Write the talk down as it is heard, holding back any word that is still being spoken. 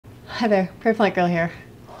Hi there, Prairie Plant Girl here.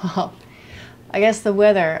 Well, I guess the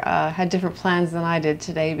weather had different plans than I did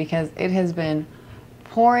today because it has been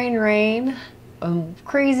pouring rain,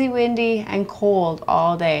 crazy windy and cold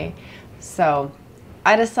all day. So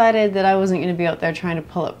I decided that I wasn't going to be out there trying to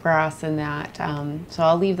pull up grass and that. So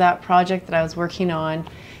I'll leave that project that I was working on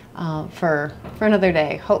for another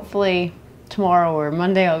day. Hopefully tomorrow or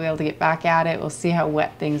Monday I'll be able to get back at it. We'll see how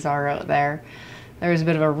wet things are out there. There was a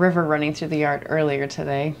bit of a river running through the yard earlier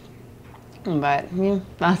today. But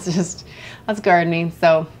that's gardening.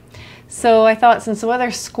 So I thought since the weather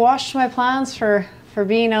squashed my plans for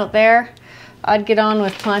being out there, I'd get on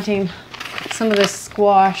with planting some of this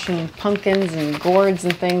squash and pumpkins and gourds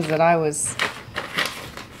and things that I was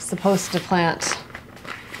supposed to plant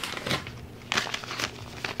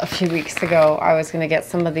a few weeks ago. I was going to get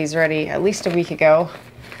some of these ready at least a week ago,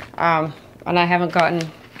 and I haven't gotten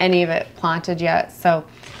any of it planted yet. So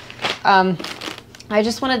I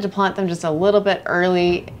just wanted to plant them just a little bit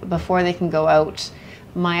early before they can go out.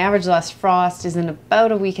 My average last frost is in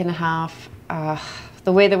about a week and a half.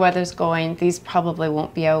 The way the weather's going, these probably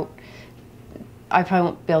won't be out. I probably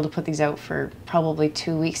won't be able to put these out for probably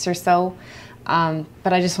 2 weeks or so.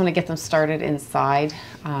 But I just want to get them started inside.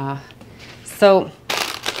 So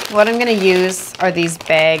what I'm going to use are these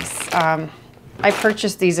bags. I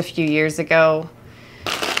purchased these a few years ago.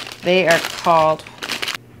 They are called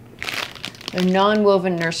They're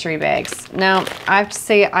non-woven nursery bags. Now, I have to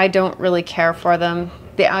say I don't really care for them.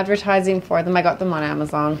 The advertising for them, I got them on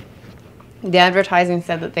Amazon. The advertising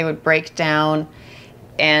said that they would break down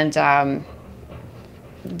and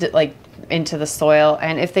like into the soil.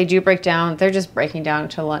 And if they do break down, they're just breaking down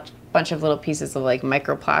into a bunch of little pieces of like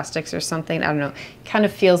microplastics or something. I don't know. It kind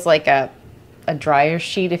of feels like a dryer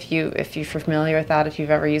sheet if you're familiar with that. If you've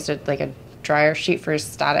ever used it like a dryer sheet for a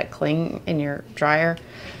static cling in your dryer.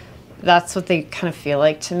 That's what they kind of feel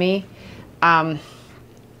like to me. And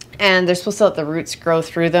they're supposed to let the roots grow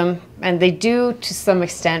through them. And they do to some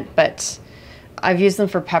extent, but I've used them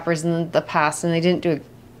for peppers in the past and they didn't do a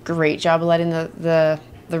great job of letting the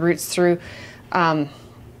roots through.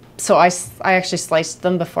 So I actually sliced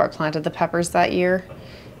them before I planted the peppers that year.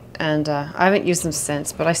 And I haven't used them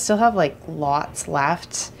since, but I still have like lots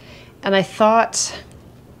left. And I thought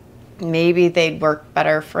maybe they'd work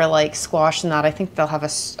better for like squash and that. I think they'll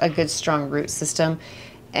have a good strong root system.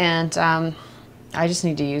 And I just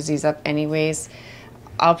need to use these up anyways.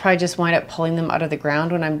 I'll probably just wind up pulling them out of the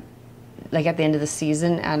ground when I'm like at the end of the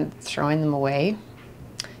season and throwing them away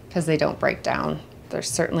because they don't break down. They're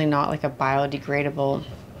certainly not like a biodegradable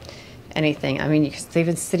anything. I mean, they've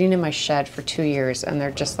been sitting in my shed for 2 years and they're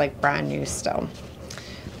just like brand new still.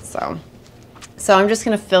 So I'm just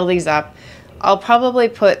gonna fill these up. I'll probably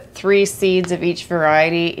put 3 seeds of each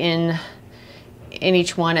variety in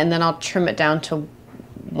each one, and then I'll trim it down to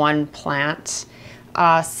 1 plant.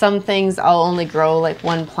 Some things I'll only grow like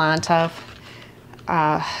 1 plant of.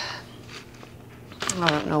 I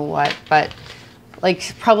don't know what, but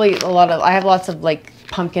like probably I have lots of like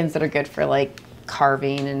pumpkins that are good for like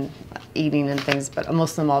carving and eating and things, but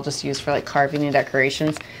most of them I'll just use for like carving and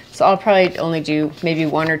decorations. So I'll probably only do maybe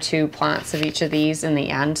 1 or 2 plants of each of these in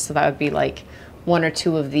the end. So that would be like 1 or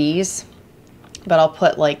 2 of these, but I'll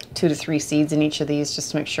put like 2 to 3 seeds in each of these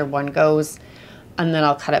just to make sure one goes, and then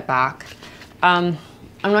I'll cut it back. I'm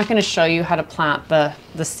not going to show you how to plant the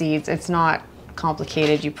seeds. It's not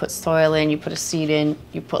complicated. You put soil in, you put a seed in,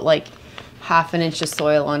 you put like 1/2 inch of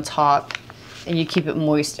soil on top, and you keep it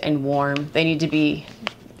moist and warm. They need to be,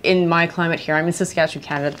 in my climate here, I'm in Saskatchewan,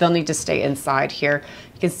 Canada, they'll need to stay inside here.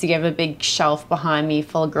 You can see I have a big shelf behind me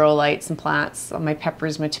full of grow lights and plants, my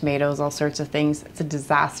peppers, my tomatoes, all sorts of things. It's a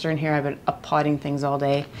disaster in here. I've been uppotting things all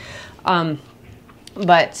day.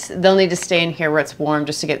 But they'll need to stay in here where it's warm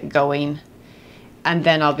just to get going. And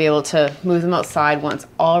then I'll be able to move them outside once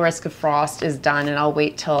all risk of frost is done, and I'll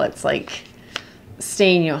wait till it's like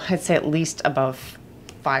staying, I'd say at least above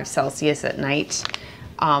 5 Celsius at night.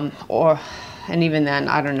 And even then,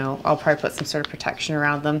 I don't know, I'll probably put some sort of protection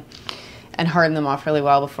around them and harden them off really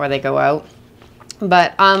well before they go out.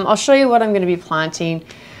 But I'll show you what I'm going to be planting.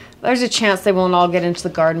 There's a chance they won't all get into the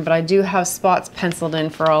garden, but I do have spots penciled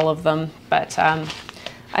in for all of them. But I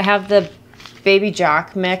have the Baby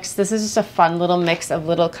Jack mix. This is just a fun little mix of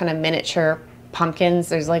little kind of miniature pumpkins.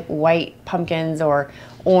 There's like white pumpkins or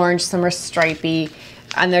orange, some are stripy,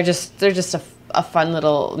 and they're just a fun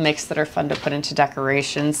little mix that are fun to put into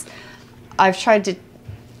decorations. I've tried to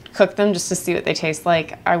cook them just to see what they taste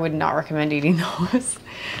like. I would not recommend eating those.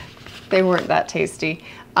 They weren't that tasty.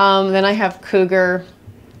 Then I have Cougar.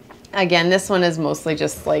 Again, this one is mostly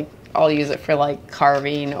just like, I'll use it for like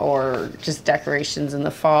carving or just decorations in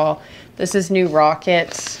the fall. This is New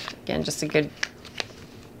Rocket. Again, just a good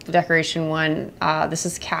decoration one. This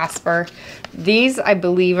is Casper. These, I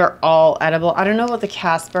believe, are all edible. I don't know about the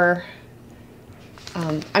Casper.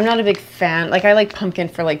 I'm not a big fan. Like, I like pumpkin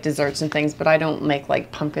for like desserts and things, but I don't make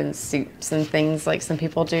like pumpkin soups and things like some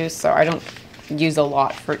people do, so I don't use a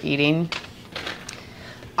lot for eating.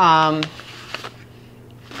 Let's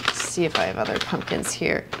see if I have other pumpkins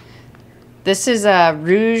here. This is a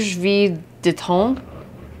Rouge Vie de Thon.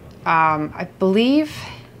 I believe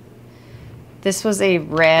this was a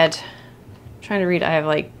red. I'm trying to read. I have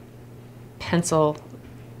like pencil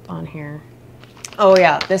on here. Oh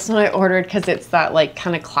yeah, this one I ordered because it's that like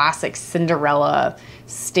kind of classic Cinderella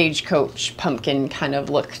stagecoach pumpkin kind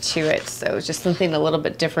of look to it. So it's just something a little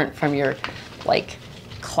bit different from your like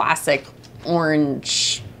classic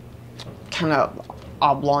orange kind of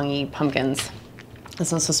oblong-y pumpkins.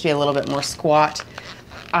 This one's supposed to be a little bit more squat.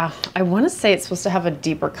 I want to say it's supposed to have a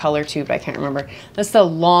deeper color too, but I can't remember. This is a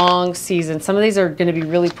long season. Some of these are going to be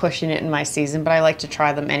really pushing it in my season, but I like to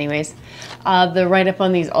try them anyways. The write-up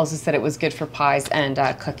on these also said it was good for pies and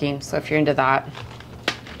cooking, so if you're into that.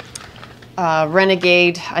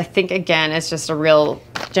 Renegade, I think again, it's just a real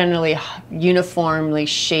generally uniformly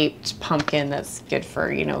shaped pumpkin that's good for,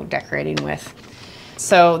 you know, decorating with.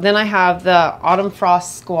 So then I have the Autumn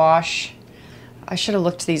Frost Squash. I should have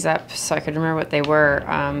looked these up so I could remember what they were.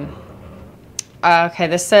 Okay,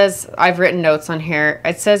 this says, I've written notes on here.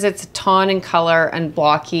 It says it's tawn in color and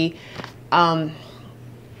blocky kind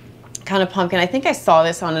of pumpkin. I think I saw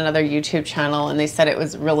this on another YouTube channel and they said it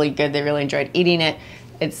was really good. They really enjoyed eating it.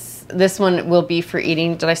 This one will be for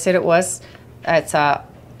eating. Did I say it was? It's a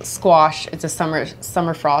squash. It's a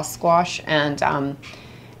summer frost squash, and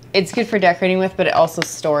it's good for decorating with, but it also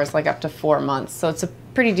stores like up to 4 months. So it's a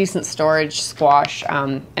pretty decent storage squash,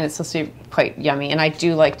 and it's supposed to be quite yummy. And I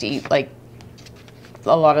do like to eat like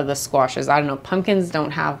a lot of the squashes. I don't know, pumpkins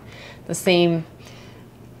don't have the same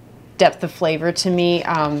depth of flavor to me.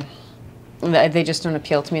 They just don't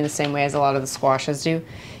appeal to me the same way as a lot of the squashes do.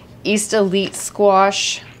 East Elite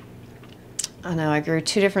Squash. I know I grew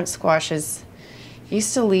 2 different squashes.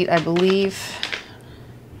 East Elite, I believe.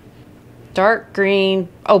 Dark green.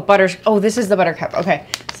 Oh, this is the buttercup. Okay.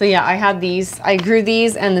 So yeah, I had these. I grew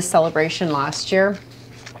these and the Celebration last year.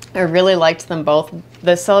 I really liked them both.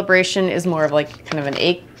 The Celebration is more of like kind of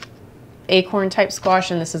an acorn type squash,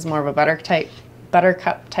 and this is more of a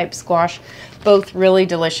buttercup type squash. Both really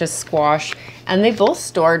delicious squash, and they both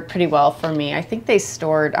stored pretty well for me. I think they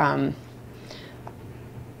stored, I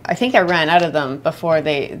think I ran out of them before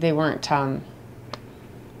they weren't,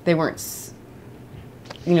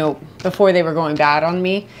 you know, before they were going bad on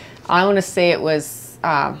me. I want to say it was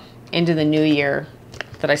into the new year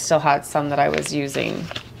that I still had some that I was using.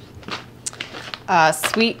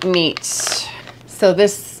 Sweet meat. So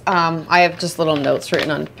this, I have just little notes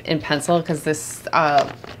written in pencil because this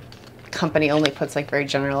company only puts like very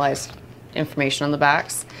generalized information on the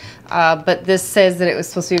backs. But this says that it was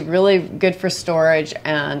supposed to be really good for storage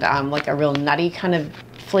and like a real nutty kind of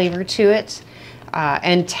flavor to it,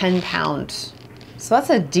 and 10 pounds. So that's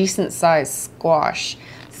a decent sized squash.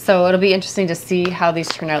 So it'll be interesting to see how these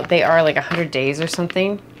turn out. They are like 100 days or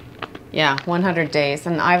something. Yeah, 100 days.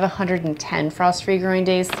 And I have 110 frost-free growing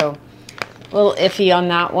days, so a little iffy on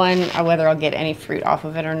that one, whether I'll get any fruit off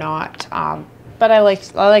of it or not. But I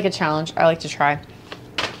like a challenge. I like to try.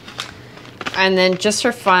 And then just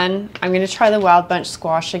for fun, I'm going to try the Wild Bunch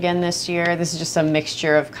squash again this year. This is just a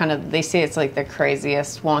mixture of kind of, they say it's like the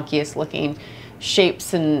craziest, wonkiest looking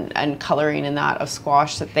shapes and coloring in that of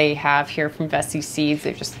squash that they have here from Vessi Seeds.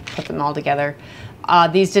 They've just put them all together.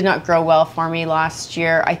 These did not grow well for me last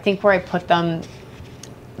year. I think where I put them,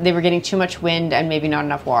 they were getting too much wind and maybe not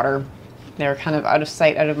enough water. They were kind of out of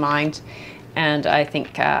sight, out of mind. And I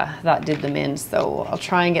think that did them in. So I'll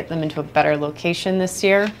try and get them into a better location this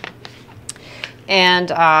year. And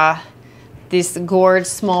this Gourds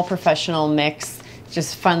Small Professional Mix,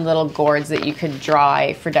 just fun little gourds that you could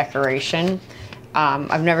dry for decoration.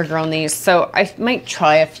 I've never grown these, so I might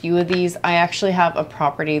try a few of these. I actually have a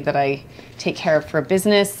property that I take care of for a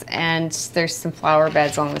business, and there's some flower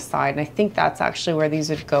beds on the side, and I think that's actually where these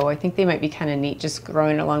would go. I think they might be kind of neat just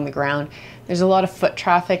growing along the ground. There's a lot of foot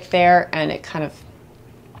traffic there, and it kind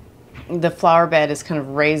of, the flower bed is kind of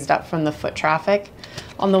raised up from the foot traffic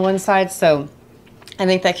on the one side, so I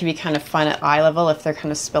think that could be kind of fun at eye level if they're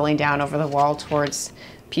kind of spilling down over the wall towards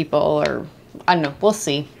people, or I don't know, we'll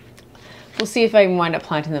see. We'll see if I can wind up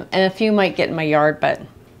planting them. And a few might get in my yard, but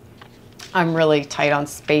I'm really tight on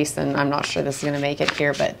space and I'm not sure this is going to make it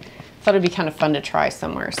here, but I thought it'd be kind of fun to try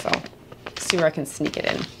somewhere, so see where I can sneak it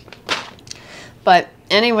in. But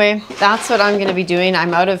anyway, that's what I'm going to be doing.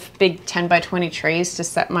 I'm out of big 10 by 20 trays to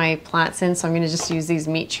set my plants in, so I'm going to just use these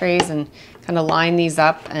meat trays and kind of line these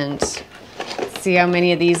up and see how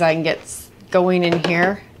many of these I can get going in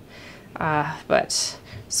here. But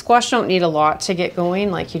squash don't need a lot to get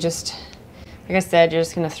going. Like you just, like I said, you're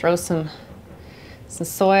just going to throw some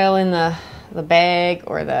soil in the bag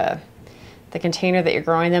or the container that you're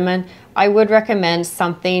growing them in. I would recommend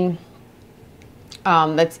something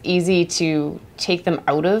that's easy to take them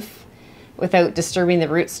out of without disturbing the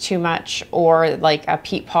roots too much, or like a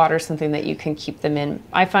peat pot or something that you can keep them in.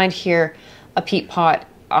 I find here a peat pot,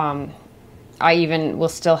 I even will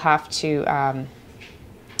still have to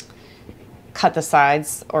cut the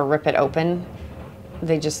sides or rip it open.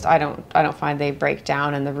 They just, I don't find they break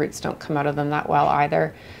down, and the roots don't come out of them that well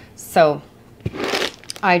either. So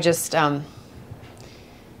I just, I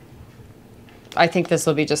think this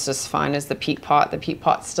will be just as fine as the peat pot. The peat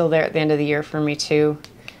pot's still there at the end of the year for me too.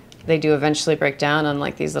 They do eventually break down on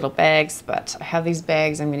like these little bags, but I have these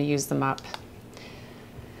bags, I'm going to use them up.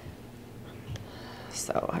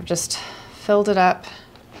 So I've just filled it up,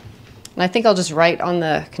 and I think I'll just write on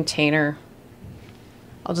the container.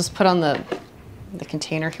 I'll just put on the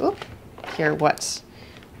container here what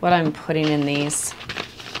I'm putting in these.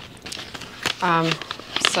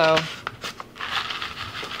 So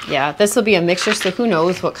yeah, this will be a mixture, so who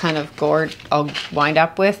knows what kind of gourd I'll wind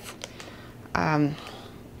up with.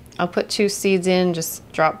 I'll put 2 seeds in,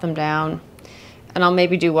 just drop them down, and I'll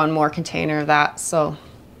maybe do one more container of that, so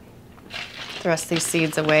the rest of these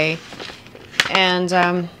seeds away. And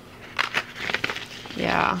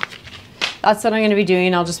yeah, that's what I'm going to be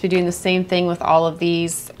doing. I'll just be doing the same thing with all of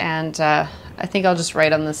these, and I think I'll just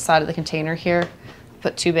write on the side of the container here,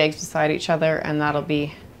 put 2 bags beside each other, and that'll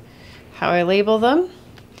be how I label them.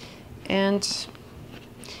 And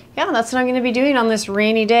yeah, that's what I'm going to be doing on this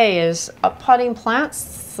rainy day, is up-potting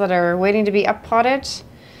plants that are waiting to be up-potted,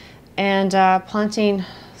 and planting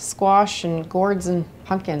squash and gourds and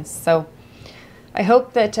pumpkins. So I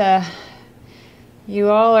hope that you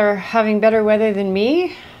all are having better weather than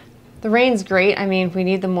me. The rain's great. I mean, we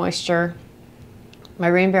need the moisture. My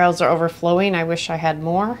rain barrels are overflowing. I wish I had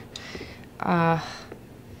more.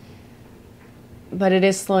 But it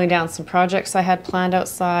is slowing down some projects I had planned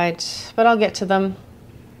outside, but I'll get to them.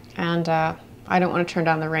 And I don't want to turn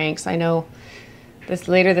down the rain, because I know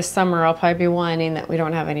later this summer I'll probably be whining that we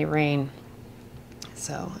don't have any rain.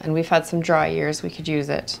 So, and we've had some dry years, we could use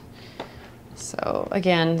it. So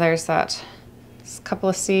again, there's that couple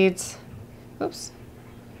of seeds. Oops.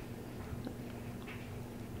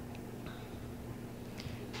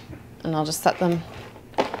 And I'll just set them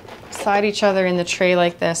beside each other in the tray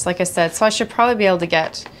like this, like I said. So I should probably be able to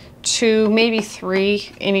get 2, maybe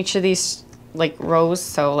 3 in each of these like rows,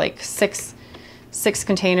 so like six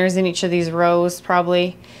containers in each of these rows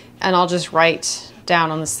probably. And I'll just write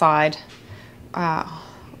down on the side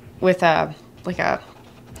with a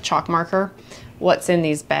chalk marker what's in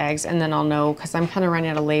these bags, and then I'll know, because I'm kind of running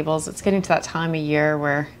out of labels. It's getting to that time of year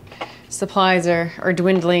where supplies are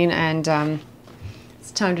dwindling, and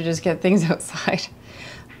it's time to just get things outside.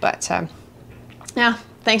 But yeah,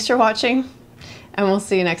 thanks for watching, and we'll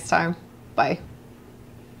see you next time. Bye.